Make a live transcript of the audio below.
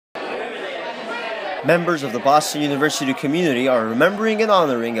Members of the Boston University community are remembering and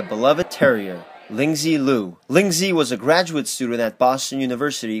honoring a beloved terrier, Lingzi Lu. Lingzi was a graduate student at Boston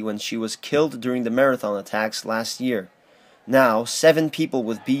University when she was killed during the marathon attacks last year. Now, 7 people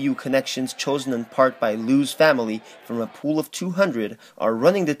with BU connections chosen in part by Lu's family from a pool of 200 are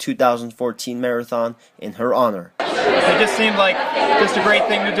running the 2014 marathon in her honor. It just seemed like just a great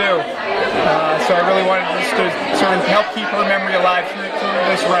thing to do. So I really wanted just to sort of help keep her memory alive through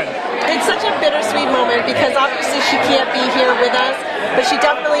this run. It's such a bittersweet moment because obviously she can't be here with us, but she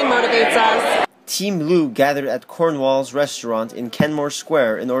definitely motivates us. Team Lu gathered at Cornwall's restaurant in Kenmore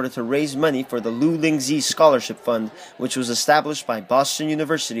Square in order to raise money for the Lu Lingzi Scholarship Fund, which was established by Boston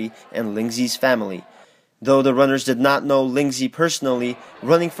University and Lingzi's family. Though the runners did not know Lingzi personally,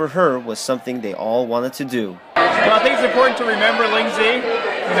 running for her was something they all wanted to do. Well, I think it's important to remember Lingzi.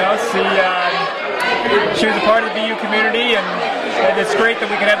 She was a part of the BU community, and it's great that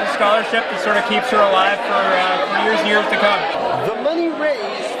we can have the scholarship that sort of keeps her alive for years and years to come. The money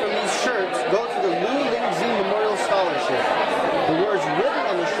raised from these shirts go to the Lu Lingzi Memorial Scholarship. The words written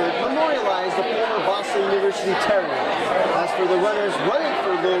on the shirt memorialize the former Boston University terrier. As for the runners running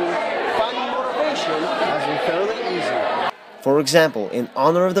for Lu, finding motivation has been fairly easy. For example, in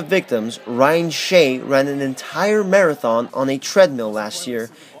honor of the victims, Ryan Shea ran an entire marathon on a treadmill last year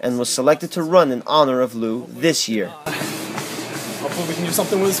and was selected to run in honor of Lu this year. Hopefully we can do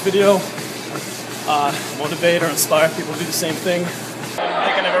something with this video, motivate or inspire people to do the same thing. I'm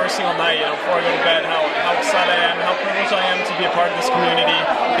thinking of every single night, before I go to bed, how excited I am, how privileged I am to be a part of this community.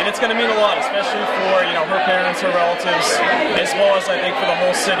 And it's going to mean a lot, especially for, her parents, her relatives, as well as I think for the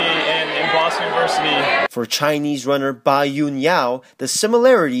whole city and Boston University. For Chinese runner Ba Yun Yao, the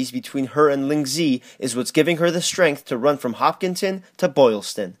similarities between her and Lingzi is what's giving her the strength to run from Hopkinton to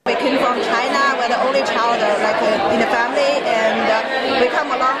Boylston. We came from China, we're the only child in the family, and we come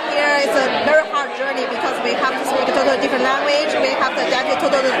along here. It's a very hard journey because we have to speak a totally different language, we have to adapt to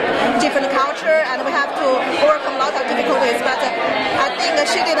totally different culture, and we have to overcome lots of difficulties. But I think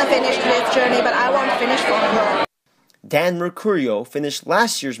she didn't finish this journey, but I want to finish for her. Dan Mercurio finished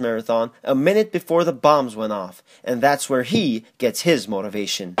last year's marathon a minute before the bombs went off, and that's where he gets his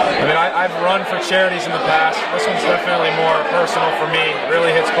motivation. I've run for charities in the past. This one's definitely more personal for me. It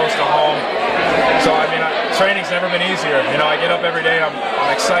really hits close to home. So, training's never been easier. I get up every day, I'm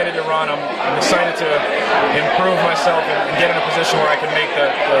excited to run, I'm excited to improve myself and get in a position where I can make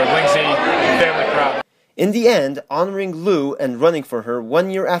the Lingzi family proud. In the end, honoring Lu and running for her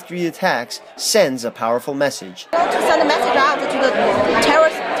 1 year after the attacks sends a powerful message. I want to send a message out to the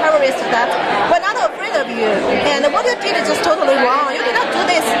terrorists that we're not afraid of you, and what you did is just totally wrong. You did not do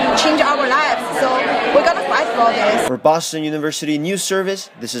this to change our lives, so we're going to fight for this. For Boston University News Service,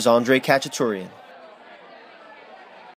 this is Andre Khatchaturian.